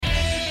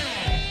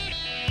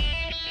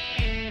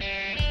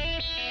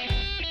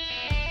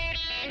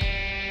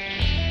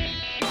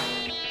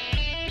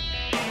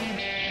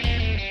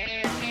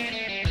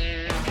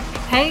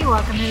Hey,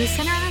 welcome to the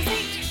Center of the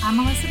Saint. I'm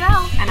Melissa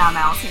Bell. And I'm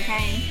Allison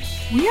Kane.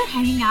 We are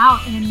hanging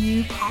out in a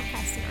new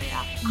podcast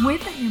area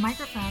with a new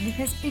microphone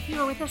because if you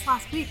were with us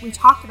last week, we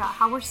talked about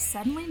how we're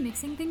suddenly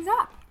mixing things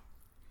up.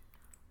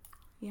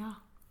 Yeah.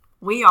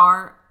 We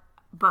are,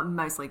 but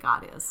mostly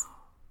God is.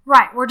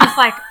 Right. We're just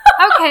like,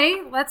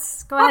 okay,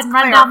 let's go ahead and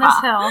run down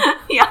this hill.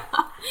 Yeah.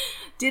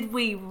 Did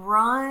we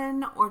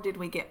run or did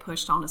we get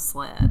pushed on a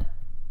sled?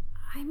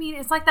 I mean,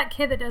 it's like that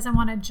kid that doesn't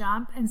want to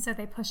jump, and so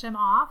they push him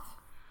off.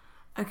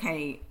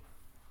 Okay,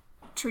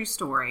 true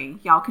story.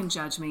 Y'all can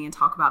judge me and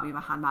talk about me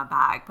behind my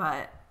back,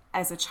 but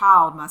as a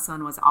child, my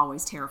son was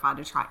always terrified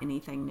to try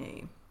anything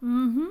new.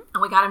 Mm-hmm.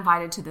 And we got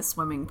invited to this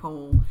swimming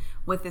pool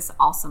with this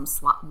awesome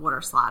water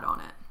slide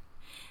on it.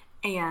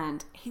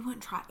 And he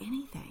wouldn't try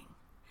anything,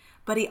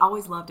 but he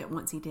always loved it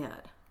once he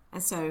did.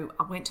 And so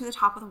I went to the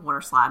top of the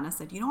water slide and I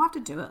said, you don't have to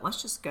do it.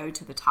 Let's just go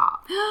to the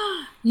top.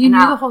 You knew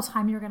the whole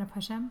time you were going to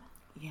push him?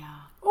 Yeah.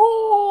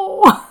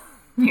 Oh,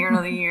 Parent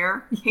of the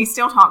year. He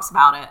still talks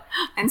about it.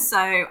 And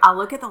so I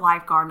look at the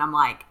lifeguard and I'm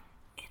like,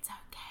 it's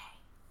okay.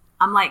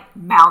 I'm like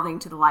mouthing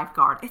to the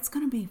lifeguard, it's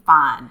going to be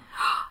fine.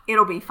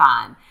 It'll be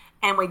fine.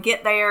 And we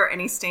get there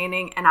and he's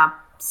standing and I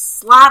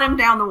slide him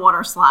down the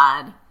water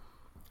slide.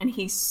 And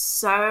he's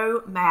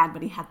so mad,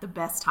 but he had the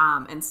best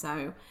time. And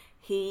so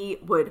he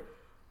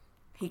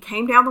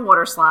came down the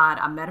water slide.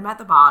 I met him at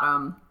the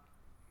bottom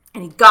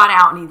and he got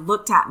out and he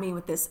looked at me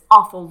with this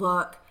awful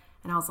look.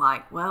 And I was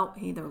like, well,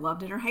 he either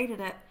loved it or hated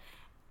it.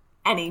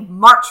 And he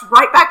marched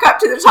right back up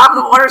to the top of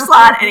the water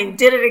slide and he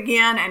did it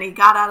again. And he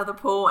got out of the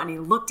pool and he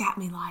looked at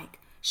me like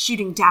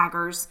shooting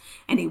daggers.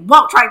 And he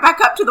walked right back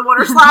up to the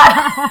water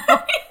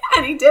slide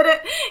and he did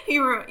it. He,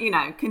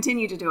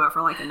 continued to do it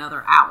for like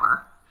another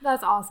hour.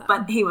 That's awesome.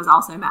 But he was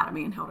also mad at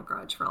me and held a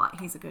grudge for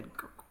he's a good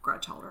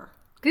grudge holder.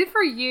 Good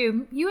for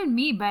you. You and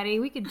me, buddy.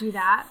 We could do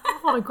that. I'll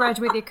hold a grudge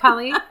with you,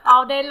 Cully,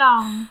 all day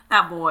long.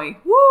 That boy.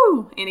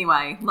 Woo!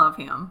 Anyway, love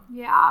him.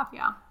 Yeah.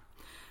 Yeah.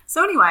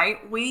 So anyway,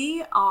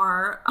 we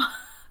are,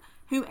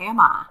 who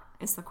am I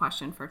is the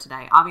question for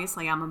today.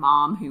 Obviously, I'm a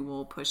mom who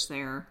will push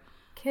their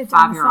kids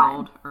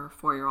 5-year-old or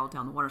 4-year-old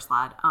down the water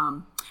slide.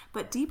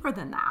 But deeper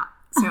than that.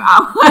 So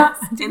I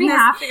was Do we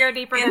have to go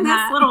deeper than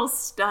that? In this little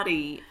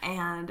study,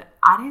 and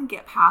I didn't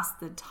get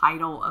past the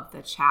title of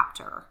the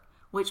chapter,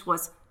 which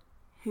was,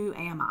 who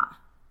am I?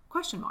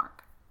 Question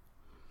mark.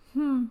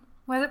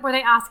 Were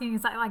they asking,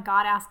 is that like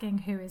God asking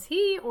who is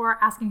he or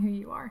asking who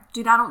you are?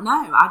 Dude, I don't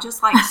know. I just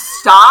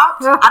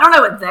stopped. I don't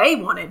know what they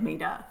wanted me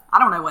to. I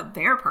don't know what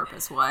their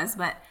purpose was,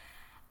 but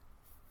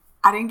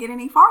I didn't get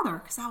any farther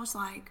because I was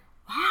like,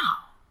 wow,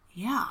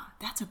 yeah,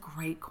 that's a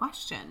great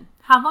question.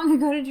 How long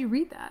ago did you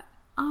read that?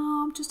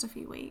 Just a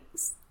few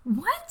weeks.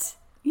 What?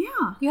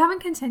 Yeah. You haven't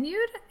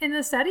continued in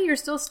the study? You're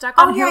still stuck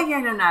on no.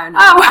 Oh.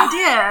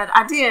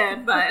 I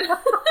did, but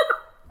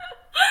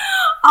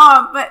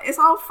but it's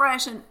all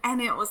fresh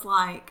and it was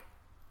like,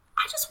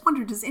 I just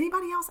wonder, does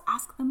anybody else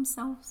ask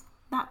themselves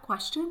that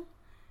question?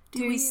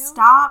 Do we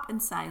stop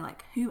and say,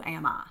 who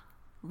am I?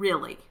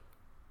 Really?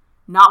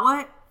 Not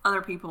what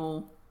other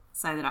people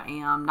say that I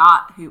am,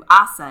 not who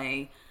I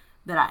say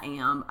that I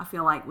am. I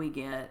feel like we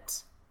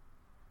get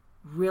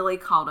really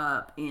caught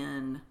up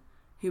in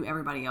who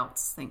everybody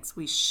else thinks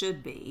we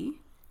should be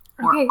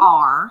or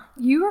are.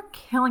 You are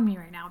killing me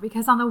right now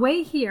because on the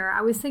way here,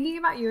 I was thinking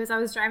about you as I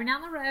was driving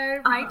down the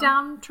road, right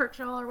down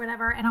Churchill or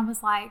whatever, and I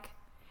was like,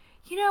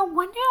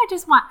 one day I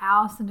just want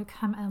Allison to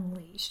come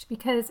unleashed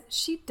because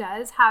she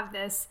does have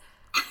this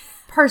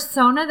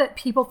persona that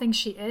people think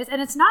she is,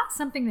 and it's not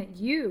something that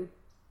you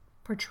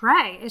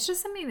portray. It's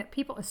just something that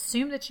people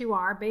assume that you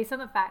are based on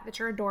the fact that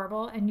you're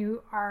adorable and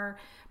you are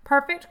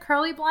perfect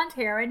curly blonde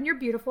hair and you're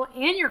beautiful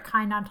and you're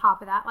kind on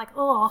top of that. Right?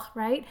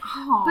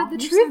 Oh, but the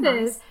truth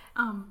is,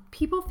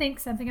 people think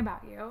something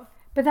about you,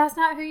 but that's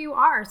not who you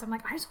are. So I'm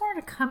like, I just want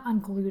her to come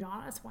unglued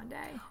on us one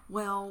day.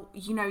 Well,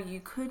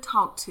 you could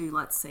talk to,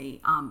 let's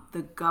see,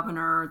 the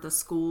governor, the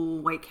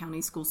school, Wake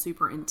County school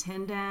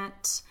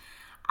superintendent,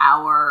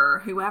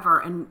 our whoever,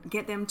 and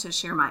get them to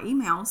share my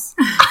emails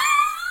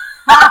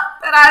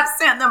that I've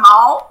sent them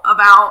all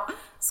about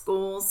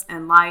schools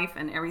and life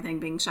and everything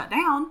being shut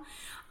down.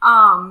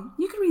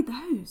 You can read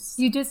those.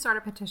 You did start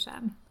a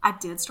petition. I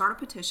did start a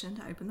petition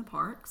to open the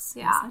parks.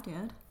 Yeah. Yes, I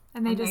did.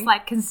 And they just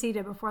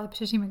conceded before the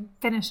petition even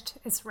finished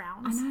its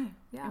rounds. I know.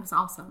 Yeah. It was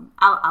awesome.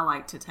 I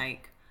like to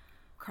take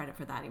credit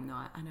for that, even though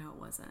I know it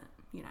wasn't,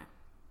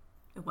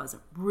 it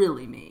wasn't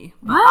really me.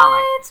 But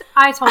what?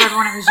 I told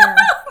everyone it was you.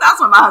 That's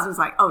when my husband's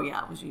like, oh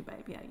yeah, it was you,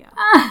 babe.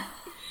 Yeah.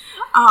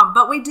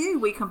 But we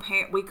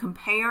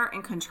compare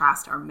and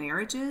contrast our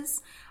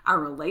marriages, our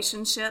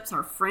relationships,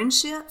 our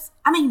friendships.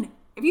 I mean,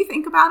 if you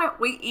think about it,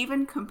 we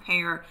even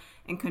compare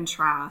and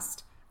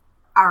contrast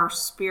our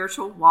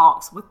spiritual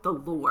walks with the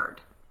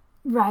Lord.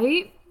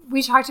 Right?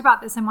 We talked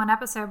about this in one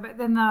episode, but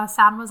then the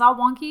sound was all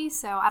wonky,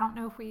 so I don't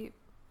know if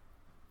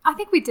I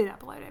think we did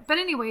upload it. But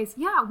anyways,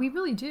 yeah, we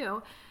really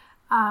do.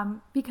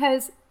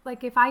 Because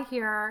if I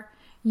hear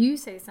you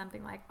say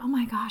something like, oh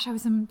my gosh, I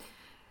was in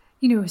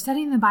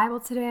studying the Bible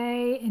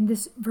today and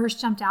this verse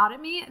jumped out at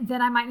me,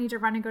 then I might need to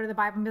run and go to the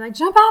Bible and be like,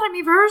 jump out at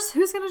me, verse.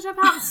 Who's going to jump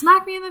out and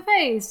smack me in the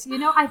face?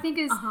 I think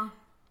is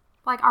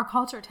like our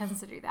culture tends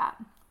to do that.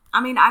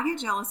 I mean, I get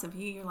jealous of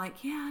you. You're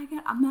like, yeah,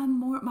 I'm having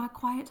my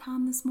quiet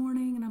time this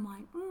morning. And I'm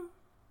like,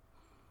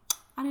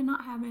 I did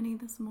not have any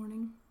this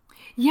morning.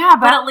 Yeah,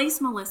 but at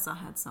least Melissa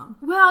had some.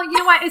 Well, you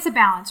know what? It's a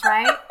balance,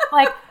 right?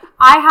 Like,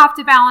 I have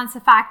to balance the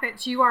fact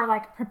that you are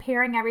like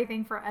preparing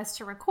everything for us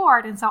to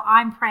record. And so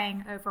I'm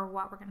praying over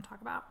what we're going to talk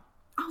about.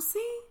 Oh,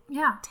 see?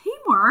 Yeah.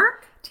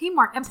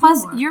 Teamwork. And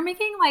plus, you're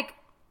making like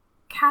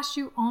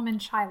cashew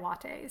almond chai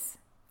lattes.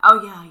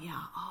 Oh,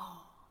 yeah.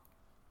 Oh,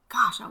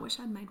 gosh, I wish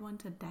I'd made one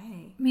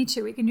today. Me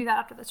too. We can do that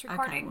after this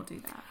recording. Okay, we'll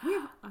do that.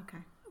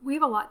 We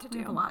have a lot to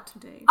do.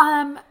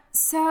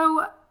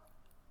 So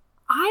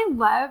I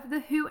love the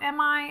who am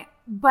I,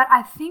 but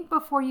I think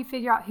before you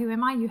figure out who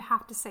am I, you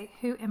have to say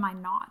who am I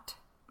not.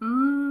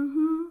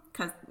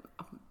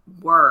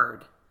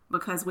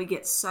 Because we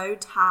get so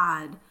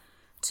tied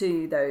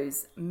to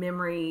those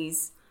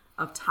memories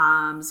of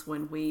times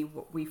when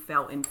we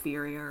felt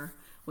inferior,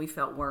 we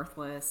felt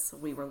worthless,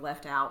 we were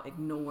left out,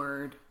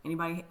 ignored.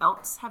 Anybody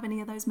else have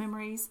any of those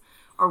memories?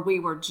 Or we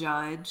were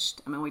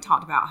judged. I mean, we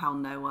talked about how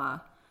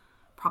Noah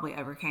probably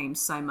overcame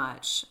so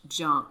much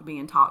junk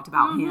being talked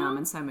about him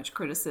and so much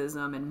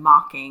criticism and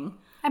mocking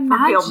for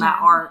building that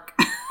ark.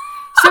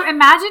 So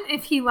imagine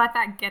if he let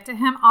that get to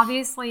him.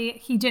 Obviously,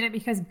 he did it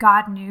because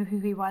God knew who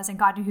he was and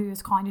God knew who he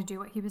was calling to do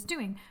what he was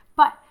doing.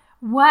 But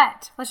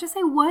let's just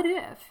say, what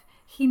if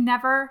he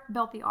never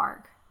built the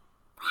ark?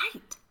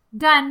 Right.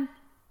 Done.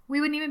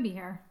 We wouldn't even be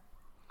here.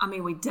 I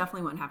mean, we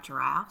definitely wouldn't have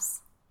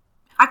giraffes.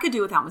 I could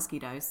do without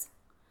mosquitoes.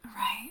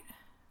 Right.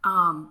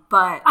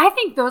 But I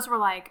think those were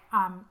like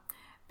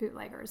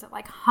bootleggers that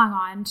like hung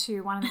on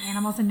to one of the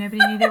animals and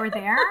nobody knew they were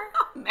there.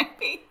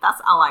 Maybe.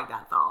 I like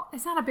that thought.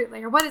 It's not a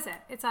bootlegger. What is it?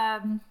 It's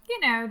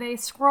they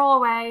scroll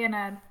away in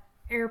an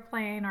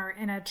airplane or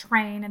in a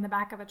train, in the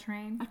back of a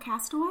train. A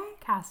castaway?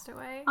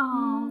 Castaway.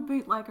 Oh,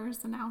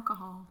 bootleggers and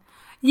alcohol.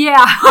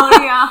 Yeah. Oh,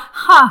 yeah.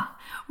 Huh.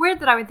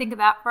 Weird that I would think of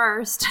that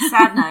first.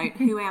 Sad note.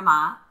 Who am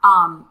I?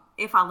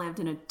 If I lived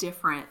in a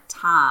different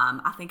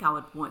time, I think I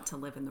would want to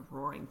live in the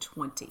roaring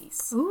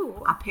 20s.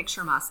 Ooh. I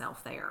picture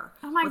myself there.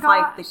 Oh my gosh. With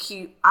like the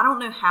cute, I don't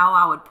know how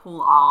I would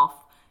pull off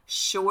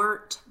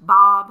short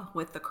bob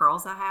with the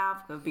curls I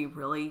have. It would be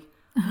really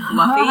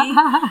fluffy.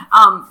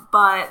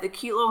 But the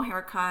cute little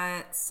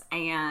haircuts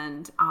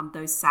and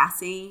those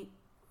sassy,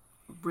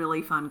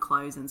 really fun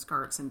clothes and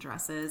skirts and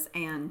dresses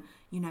and,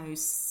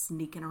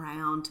 sneaking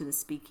around to the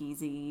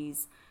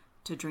speakeasies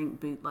to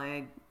drink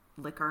bootleg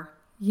liquor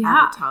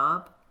out of a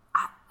tub.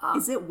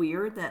 Is it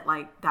weird that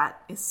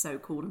that is so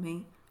cool to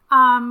me?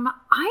 I'm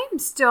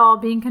still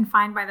being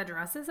confined by the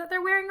dresses that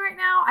they're wearing right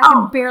now. I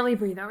can barely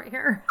breathe over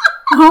here.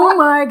 Oh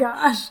my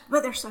gosh.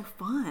 But they're so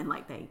fun.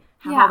 Like they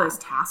have all those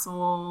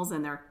tassels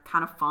and they're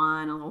kind of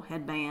fun and little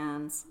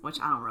headbands, which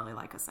I don't really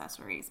like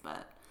accessories,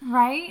 but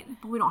right.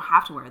 But we don't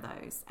have to wear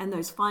those. And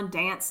those fun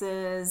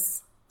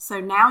dances. So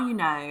now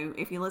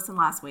if you listened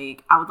last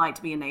week, I would like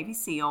to be a Navy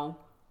SEAL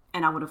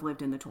and I would have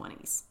lived in the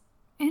 20s.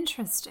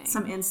 Interesting.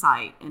 Some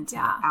insight into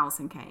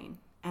Allison Kane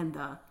and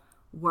the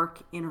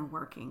inner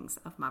workings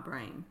of my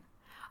brain.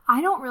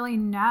 I don't really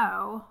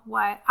know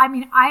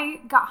I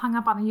got hung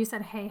up on you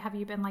said, hey, have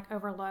you been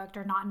overlooked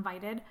or not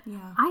invited?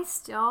 Yeah. I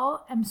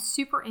still am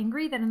super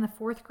angry that in the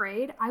 4th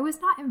grade, I was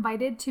not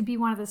invited to be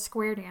one of the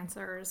square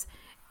dancers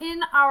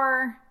in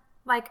our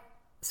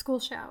school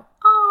show.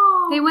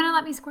 Oh. They wouldn't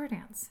let me square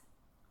dance.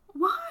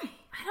 Why?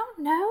 I don't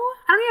know.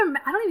 I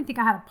don't even think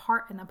I had a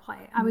part in the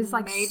play. I was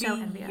maybe so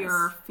envious.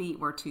 Your feet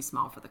were too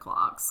small for the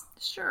clogs.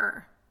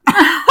 Sure.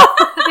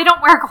 They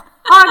don't wear clogs.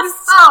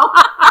 Oh.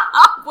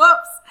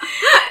 Whoops.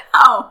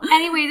 Oh.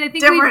 Anyways, I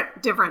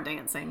think different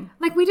dancing.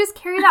 We just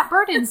carry that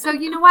burden. So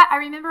you know what? I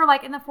remember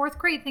in the 4th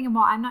grade thinking,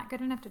 well, I'm not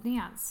good enough to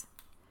dance.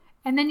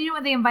 And then you know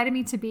what they invited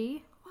me to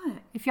be? What?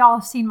 If y'all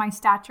have seen my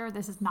stature,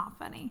 this is not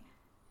funny.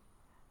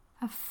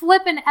 A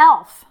flippin'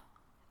 elf.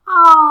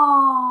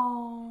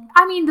 Oh.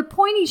 I mean, the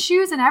pointy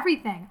shoes and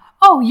everything.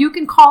 Oh, you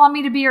can call on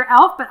me to be your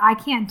elf, but I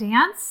can't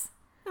dance?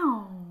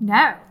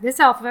 No, this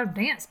elf won't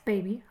dance,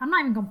 baby. I'm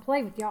not even going to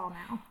play with y'all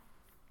now.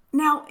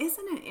 Now,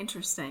 isn't it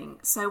interesting?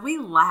 So we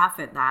laugh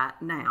at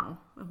that now.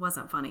 It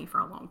wasn't funny for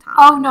a long time.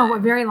 Oh, no, a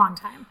very long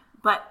time.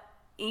 But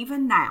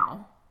even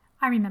now.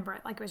 I remember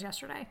it like it was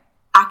yesterday.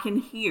 I can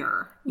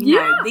hear, you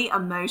know, the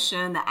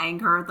emotion, the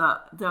anger,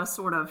 the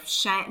sort of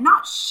shame,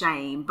 not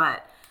shame,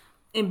 but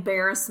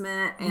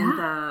embarrassment and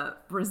the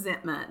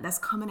resentment that's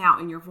coming out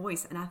in your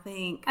voice. And I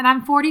think... And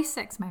I'm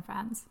 46, my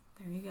friends.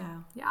 There you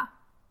go. Yeah.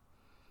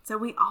 So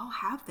we all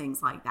have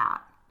things like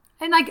that.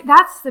 And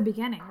that's the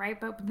beginning, right?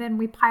 But then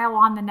we pile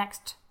on the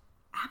next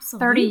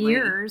 30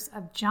 years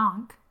of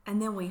junk.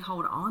 And then we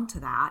hold on to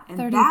that. And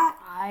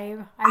 35.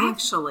 that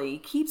actually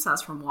keeps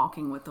us from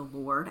walking with the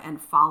Lord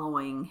and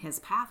following his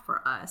path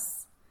for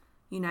us.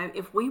 You know,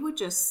 if we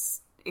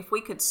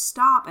could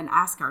stop and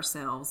ask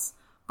ourselves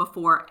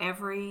before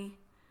everything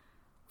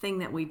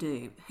that we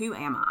do, who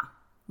am I?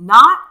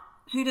 Not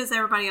who does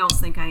everybody else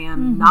think I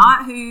am?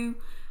 Not who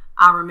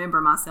I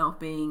remember myself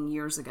being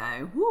years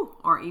ago,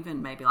 or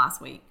even maybe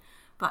last week,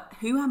 but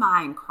who am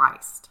I in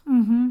Christ?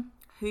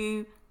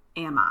 Who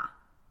am I?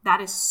 That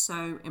is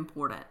so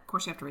important. Of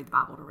course, you have to read the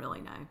Bible to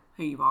really know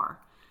who you are.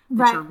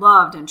 That you're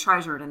loved and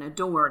treasured and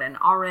adored and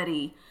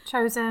already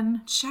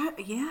chosen.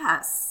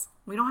 Yes.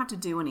 We don't have to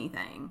do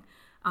anything.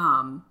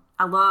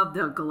 I love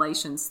the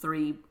Galatians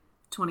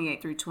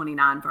 3:28 through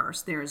 29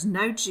 verse. There is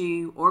no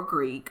Jew or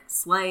Greek,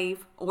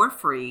 slave or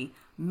free,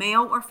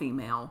 male or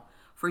female,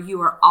 for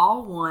you are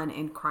all one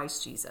in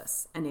Christ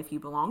Jesus. And if you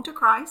belong to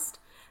Christ,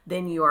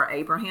 then you are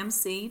Abraham's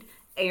seed,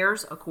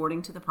 heirs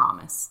according to the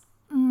promise.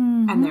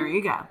 And there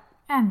you go.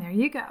 And there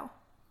you go.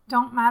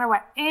 Don't matter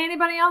what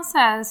anybody else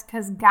says,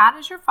 because God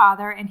is your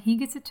Father, and He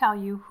gets to tell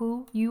you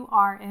who you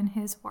are in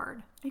His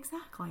Word.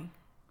 Exactly.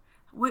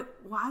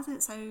 Why is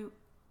it so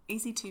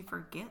easy to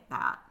forget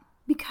that?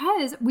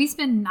 Because we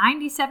spend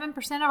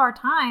 97% of our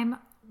time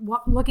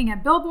looking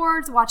at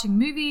billboards, watching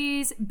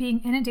movies,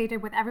 being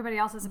inundated with everybody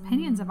else's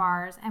opinions of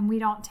ours, and we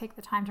don't take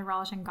the time to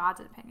relish in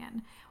God's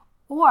opinion.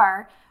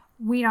 Or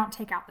we don't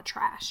take out the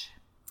trash.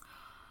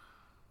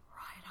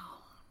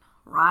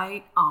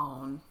 Right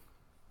on.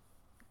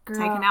 Girl.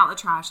 Taking out the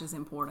trash is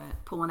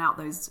important. Pulling out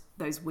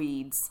those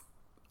weeds.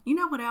 You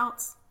know what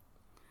else?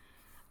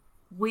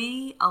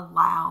 We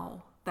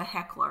allow the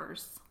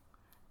hecklers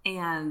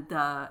and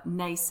the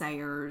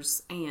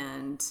naysayers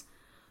and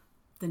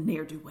the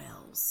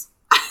ne'er-do-wells.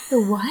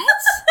 The what?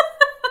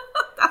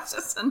 That's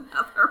just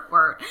another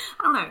word.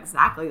 I don't know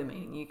exactly the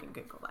meaning. You can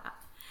Google that.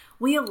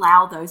 We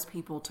allow those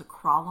people to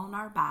crawl on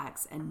our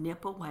backs and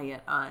nip away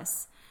at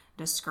us,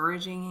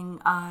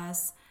 discouraging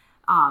us.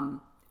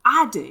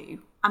 I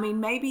do. I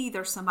mean, maybe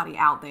there's somebody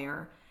out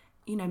there,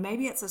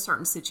 maybe it's a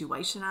certain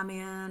situation I'm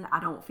in. I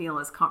don't feel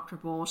as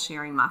comfortable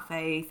sharing my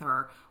faith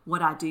or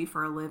what I do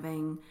for a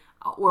living.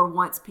 Or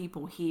once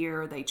people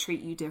hear, they treat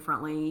you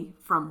differently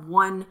from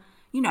one,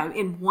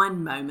 in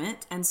one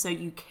moment. And so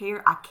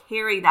I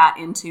carry that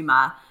into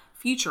my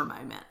future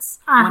moments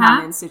when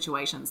I'm in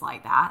situations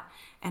like that.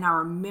 And I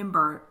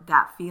remember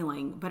that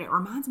feeling, but it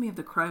reminds me of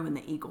the crow and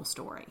the eagle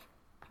story.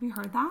 Have you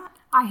heard that?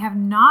 I have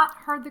not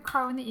heard the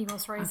crow and the eagle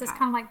story. Is this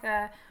kind of like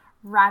the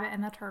rabbit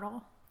and the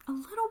turtle? A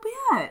little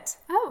bit.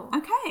 Oh.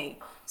 Okay.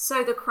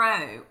 So the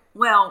crow,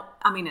 well,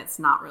 I mean, it's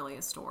not really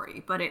a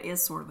story, but it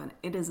is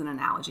it is an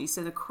analogy.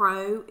 So the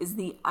crow is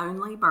the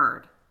only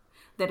bird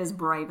that is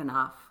brave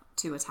enough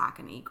to attack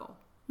an eagle.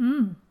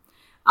 It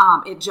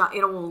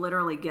will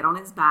literally get on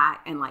its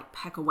back and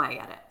peck away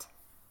at it,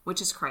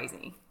 which is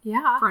crazy.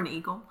 Yeah. For an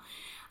eagle.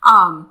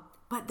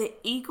 But the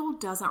eagle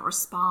doesn't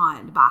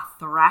respond by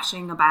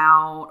thrashing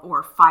about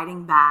or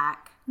fighting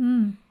back.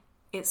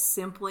 It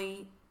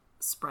simply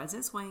spreads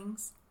its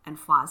wings and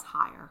flies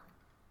higher.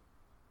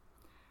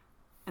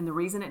 And the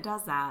reason it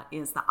does that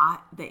is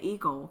the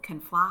eagle can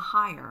fly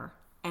higher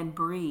and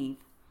breathe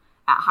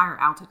at higher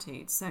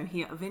altitudes. So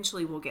he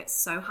eventually will get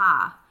so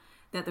high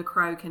that the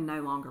crow can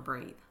no longer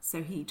breathe.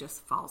 So he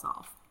just falls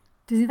off.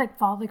 Does he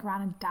fall to the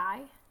ground and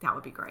die? That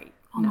would be great.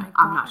 Oh my gosh.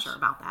 I'm not sure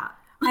about that.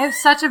 I have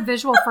such a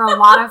visual for a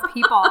lot of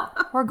people.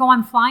 We're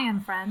going flying,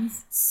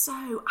 friends.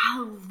 So I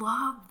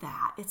love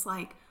that. It's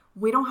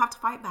we don't have to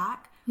fight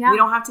back. Yeah. We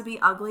don't have to be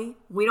ugly.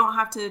 We don't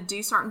have to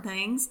do certain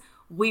things.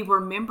 We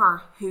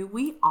remember who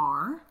we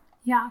are.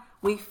 Yeah.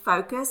 We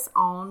focus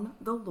on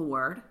the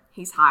Lord.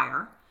 He's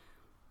higher.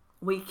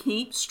 We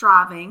keep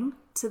striving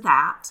to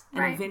that.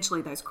 And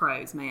eventually those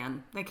crows,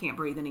 man, they can't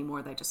breathe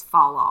anymore. They just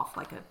fall off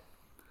like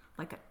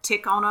a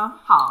tick on a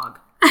hog.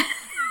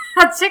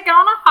 A tick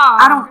on a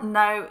hog. I don't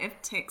know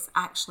if ticks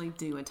actually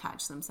do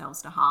attach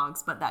themselves to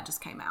hogs, but that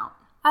just came out.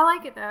 I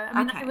like it, though.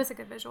 I mean, It was a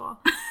good visual.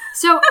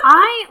 So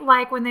I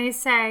like when they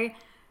say,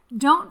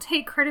 don't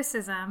take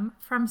criticism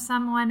from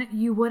someone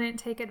you wouldn't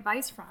take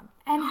advice from.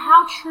 And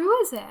how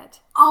true is it?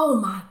 Oh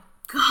my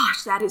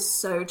gosh, that is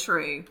so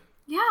true.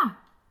 Yeah.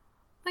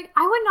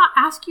 I would not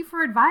ask you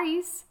for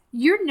advice.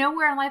 You're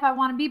nowhere in life I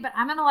want to be, but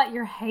I'm going to let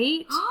your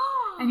hate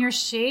and your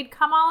shade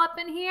come all up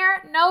in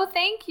here? No,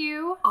 thank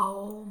you.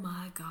 Oh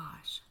my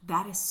gosh,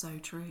 that is so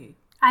true.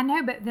 I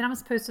know, but then I'm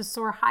supposed to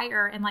soar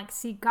higher and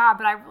seek God,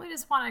 but I really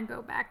just want to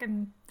go back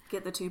and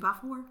get the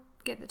 2x4.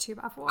 Get the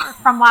 2x4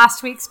 from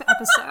last week's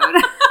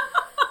episode.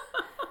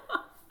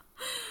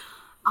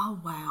 Oh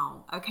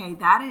wow. Okay,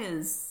 that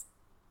is.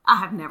 I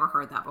have never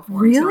heard that before.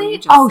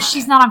 Really?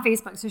 She's not on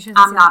Facebook, so she doesn't.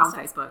 I'm not on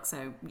Facebook,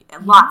 so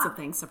lots of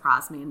things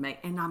surprise me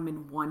and I'm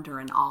in wonder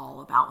and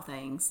awe about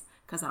things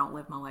because I don't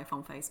live my life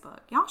on Facebook.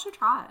 Y'all should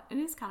try it. It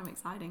is kind of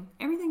exciting.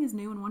 Everything is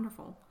new and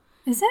wonderful.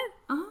 Is it?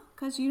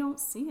 Because you don't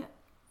see it.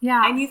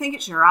 Yeah. And you think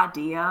it's your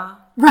idea.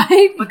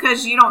 Right.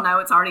 Because you don't know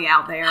it's already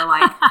out there.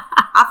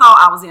 I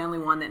thought I was the only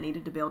one that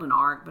needed to build an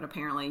ark, but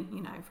apparently,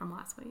 from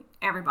last week,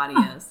 everybody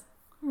is.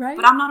 Right.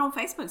 But I'm not on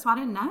Facebook, so I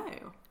didn't know.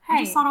 Hey.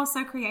 I just thought I was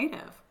so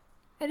creative.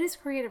 It is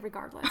creative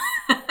regardless.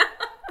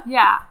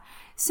 Yeah.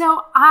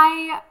 So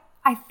I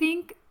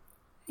think,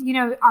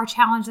 our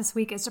challenge this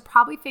week is to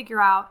probably figure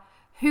out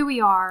who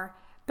we are,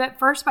 but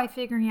first by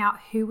figuring out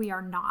who we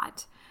are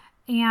not.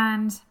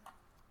 And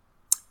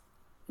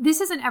this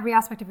isn't every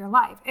aspect of your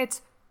life.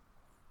 It's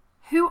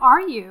who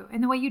are you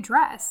and the way you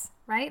dress,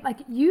 right? Like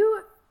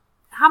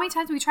how many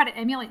times we try to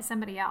emulate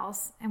somebody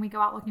else and we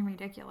go out looking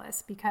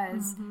ridiculous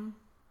because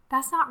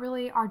that's not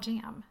really our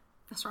jam.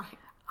 That's right.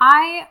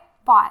 I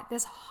bought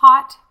this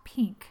hot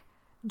pink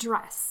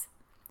dress.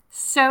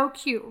 So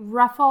cute.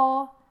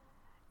 Ruffle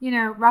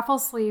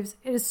sleeves.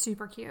 It is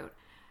super cute.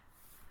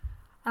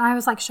 And I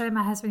was like showing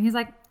my husband. He's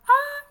like,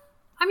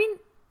 I mean,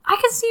 I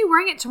can see you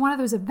wearing it to one of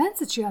those events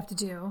that you have to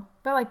do.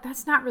 But like,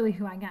 that's not really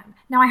who I am.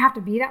 Now I have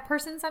to be that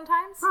person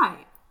sometimes.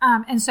 Right.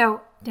 And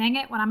so, dang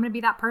it, when I'm going to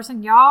be that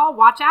person, y'all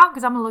watch out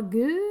because I'm going to look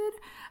good.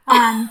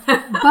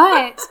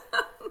 But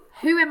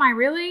who am I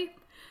really?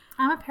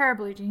 I'm a pair of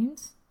blue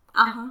jeans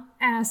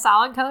and a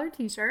solid colored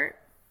t-shirt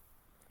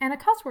and a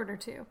cuss word or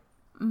two.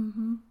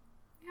 Mm-hmm.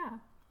 Yeah.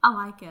 I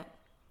like it.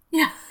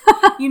 Yeah.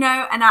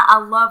 And I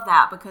love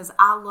that because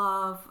I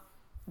love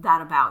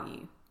that about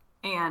you.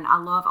 And I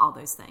love all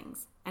those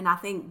things. And I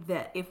think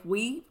that if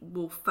we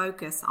will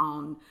focus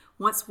on,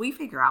 once we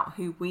figure out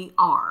who we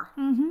are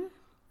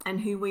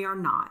and who we are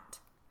not,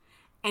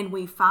 and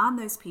we find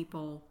those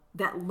people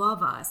that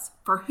love us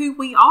for who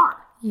we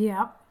are.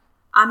 Yep.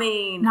 I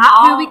mean,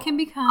 not who we can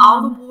become.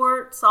 All the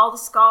warts, all the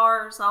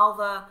scars, all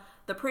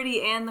the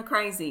pretty and the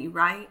crazy,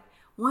 right?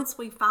 Once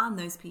we find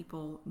those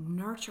people,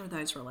 nurture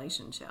those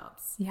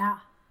relationships. Yeah.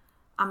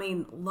 I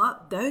mean,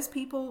 look, those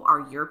people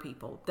are your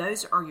people.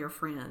 Those are your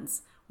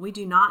friends. We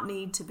do not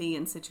need to be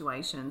in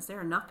situations. There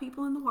are enough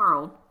people in the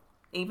world,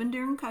 even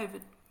during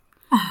COVID,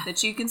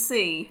 that you can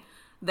see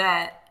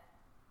that,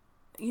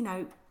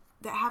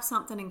 that have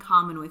something in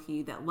common with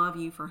you, that love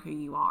you for who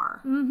you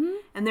are. Mm-hmm.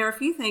 And there are a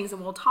few things,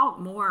 and we'll talk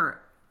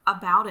more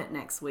about it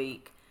next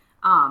week.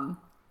 There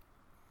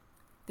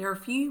are a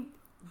few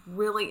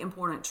really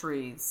important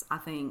truths, I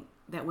think,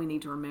 that we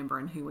need to remember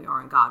in who we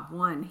are in God.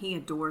 One, He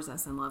adores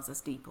us and loves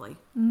us deeply.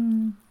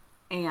 Mm.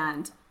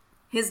 And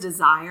His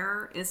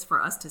desire is for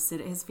us to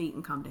sit at His feet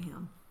and come to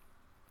Him.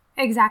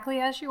 Exactly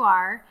as you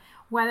are,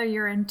 whether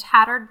you're in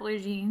tattered blue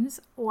jeans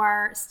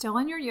or still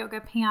in your yoga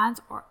pants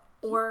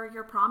or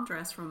your prom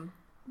dress from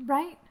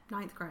right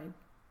 9th grade.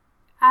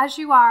 As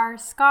you are,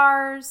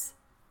 scars,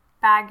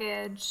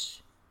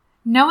 baggage.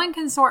 No one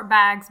can sort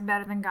bags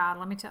better than God,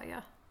 let me tell you.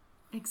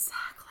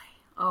 Exactly.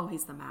 Oh,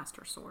 He's the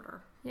master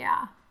sorter.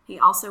 Yeah. He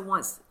also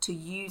wants to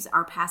use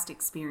our past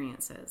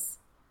experiences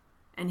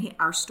and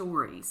our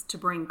stories to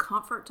bring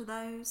comfort to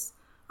those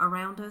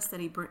around us that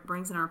He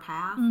brings in our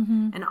path,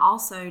 and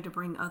also to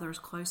bring others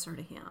closer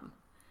to Him.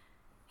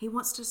 He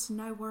wants us to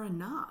know we're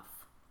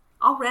enough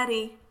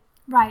already.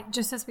 Right,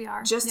 just as we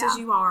are. Just as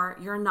you are,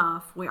 you're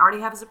enough. We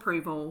already have His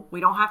approval. We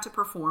don't have to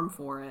perform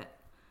for it.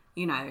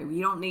 You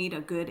don't need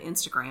a good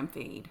Instagram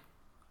feed.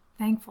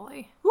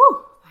 Thankfully.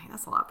 Woo!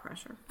 That's a lot of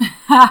pressure.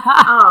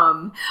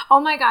 Oh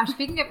my gosh,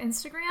 speaking of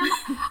Instagram,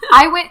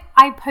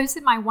 I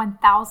posted my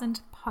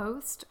 1,000th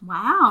post.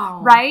 Wow.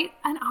 Right?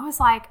 And I was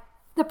like,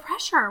 the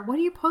pressure. What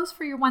do you post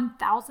for your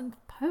 1,000th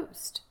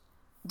post?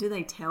 Do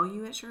they tell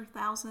you it's your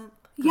 1,000th?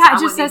 Yeah,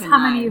 it just says how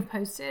many you've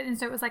posted. And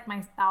so it was like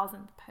my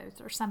 1,000th post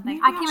or something.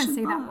 Maybe I can't even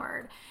say that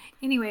word.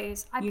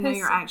 Anyways, I posted.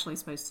 You're actually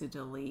supposed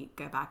to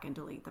go back and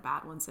delete the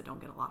bad ones that don't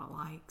get a lot of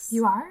likes.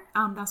 You are?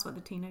 That's what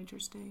the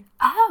teenagers do.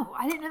 Oh,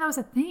 I didn't know that was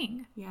a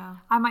thing. Yeah.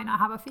 I might not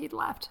have a feed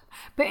left.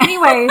 But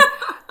anyways,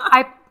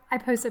 I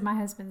posted my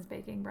husband's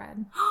baking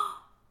bread.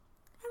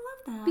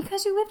 I love that.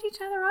 Because you lift each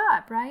other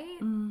up, right?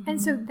 Mm-hmm.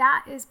 And so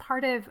that is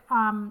part of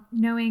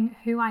knowing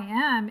who I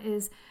am,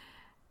 is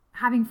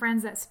having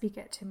friends that speak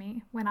it to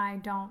me when I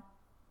don't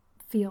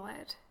feel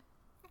it.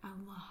 I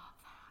love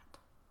that.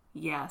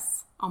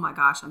 Yes. Oh my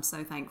gosh, I'm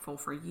so thankful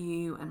for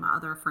you and my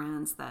other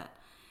friends that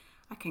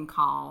I can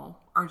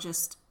call, or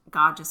just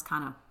God just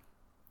kind of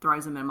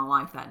throws them in my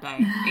life that day.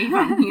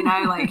 Even,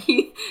 like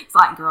it's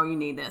like, girl, you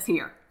need this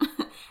here.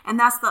 And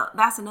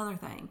that's another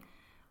thing.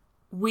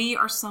 We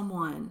are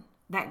someone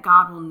that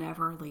God will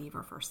never leave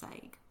or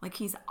forsake. Like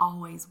He's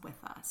always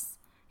with us.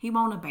 He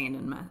won't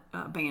abandon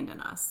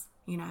us,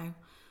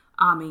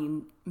 I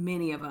mean,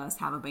 many of us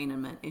have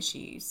abandonment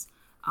issues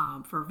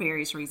for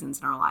various reasons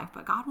in our life,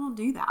 but God won't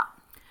do that.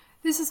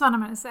 This is what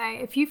I'm going to say.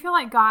 If you feel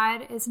like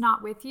God is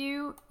not with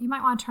you, you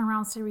might want to turn around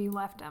and see where you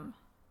left Him.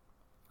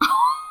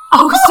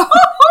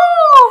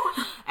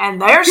 And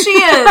there she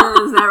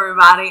is,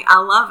 everybody. I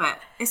love it.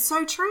 It's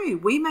so true.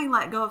 We may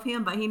let go of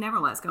Him, but He never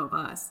lets go of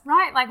us.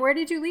 Right. Like, where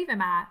did you leave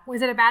Him at?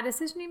 Was it a bad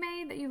decision you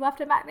made that you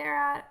left Him back there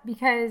at?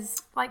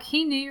 Because,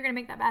 He knew you were going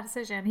to make that bad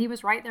decision. He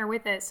was right there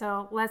with it.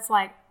 So let's,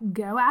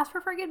 go ask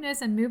for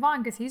forgiveness and move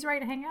on because He's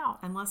ready to hang out.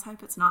 And let's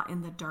hope it's not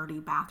in the dirty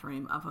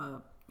bathroom of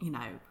a,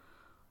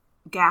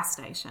 gas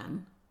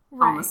station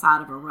on the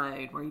side of a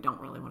road where you don't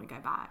really want to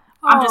go back.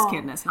 Oh. I'm just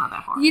kidding. It's not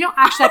that hard. You don't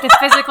actually have to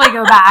physically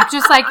go back.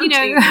 Just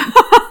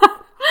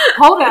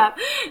hold up.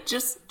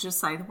 Just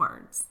say the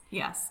words.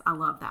 Yes, I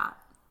love that.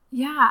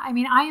 Yeah, I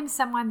mean, I am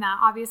someone that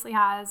obviously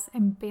has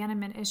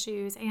abandonment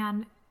issues,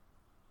 and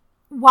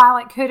while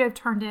it could have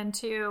turned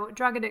into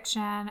drug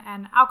addiction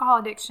and alcohol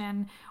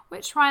addiction,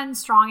 which runs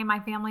strong in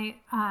my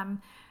family,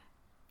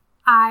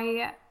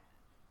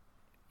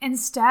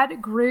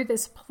 instead grew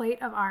this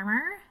plate of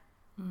armor,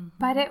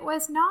 but it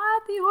was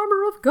not the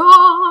armor of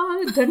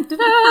God. Dun, dun,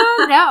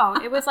 dun. No,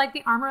 it was like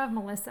the armor of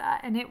Melissa,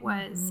 and it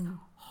was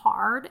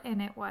hard,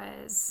 and it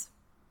was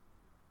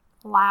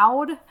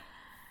loud,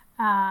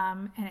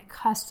 and it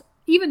cussed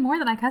even more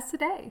than I cuss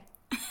today.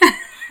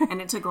 And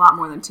it took a lot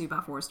more than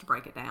 2x4s to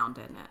break it down,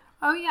 didn't it?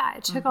 Oh, yeah.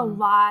 It took a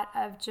lot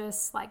of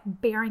just like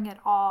bearing it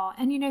all.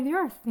 And,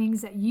 there are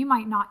things that you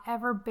might not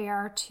ever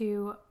bear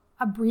to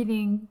a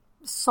breathing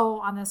soul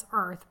on this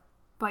earth,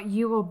 but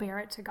you will bear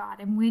it to God.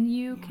 And when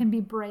you can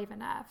be brave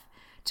enough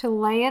to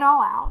lay it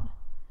all out,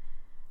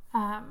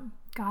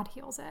 God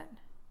heals it.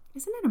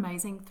 Isn't it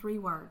amazing? 3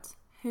 words.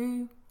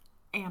 Who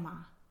am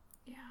I?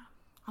 Yeah.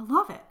 I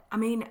love it. I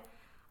mean,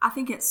 I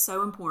think it's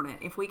so important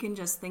if we can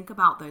just think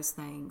about those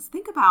things.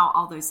 Think about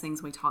all those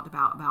things we talked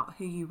about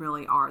who you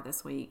really are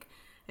this week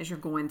as you're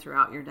going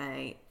throughout your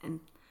day,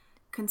 and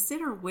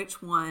consider which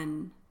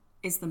one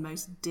is the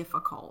most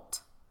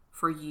difficult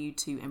for you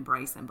to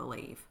embrace and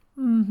believe.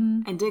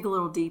 And dig a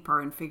little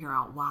deeper and figure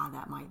out why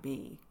that might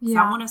be. So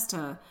I want us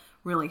to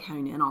really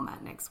hone in on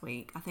that next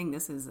week. I think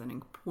this is an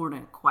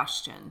important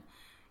question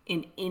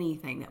in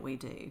anything that we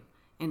do,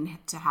 and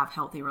to have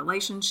healthy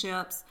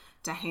relationships,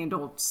 to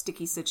handle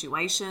sticky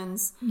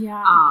situations,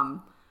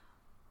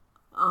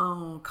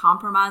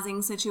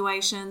 compromising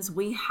situations.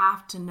 We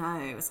have to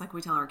know, it's like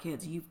we tell our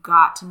kids, you've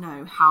got to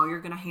know how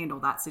you're going to handle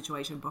that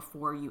situation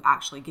before you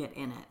actually get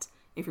in it,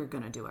 if you're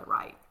going to do it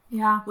right.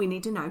 Yeah. We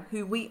need to know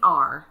who we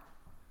are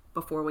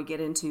before we get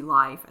into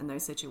life and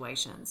those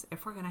situations,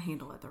 if we're going to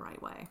handle it the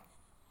right way.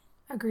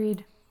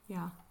 Agreed.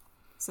 Yeah.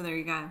 So there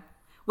you go.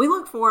 We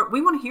want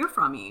to hear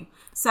from you.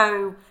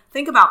 So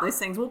think about those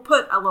things. We'll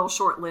put a little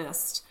short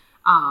list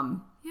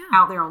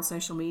out there on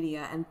social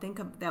media, and think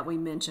of that we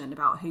mentioned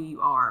about who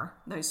you are,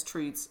 those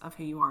truths of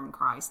who you are in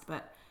Christ.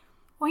 But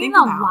think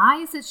the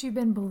lies that you've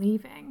been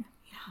believing.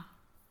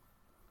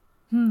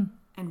 Yeah.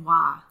 And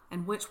why,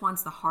 and which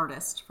one's the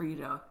hardest for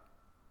you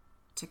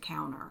to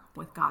counter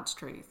with God's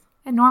truth.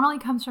 It normally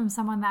comes from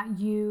someone that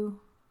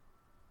you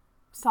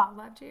thought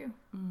loved you.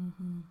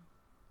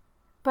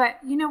 But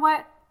you know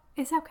what?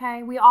 It's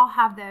okay. We all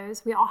have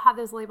those. We all have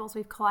those labels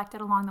we've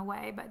collected along the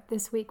way. But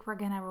this week we're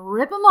going to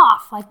rip them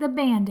off like the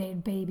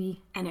Band-Aid,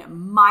 baby. And it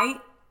might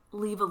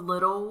leave a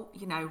little,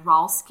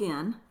 raw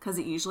skin, because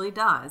it usually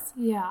does.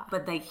 Yeah.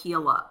 But they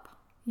heal up.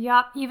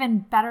 Yep. Even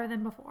better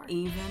than before.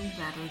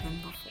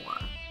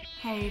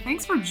 Hey,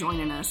 thanks for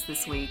joining us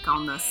this week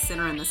on The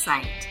Sinner and the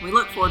Saint. We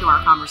look forward to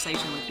our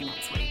conversation with you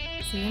next week.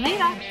 See you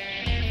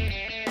later.